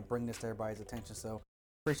want to kind of bring this to everybody's attention. So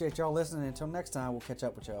appreciate y'all listening. Until next time, we'll catch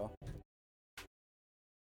up with y'all.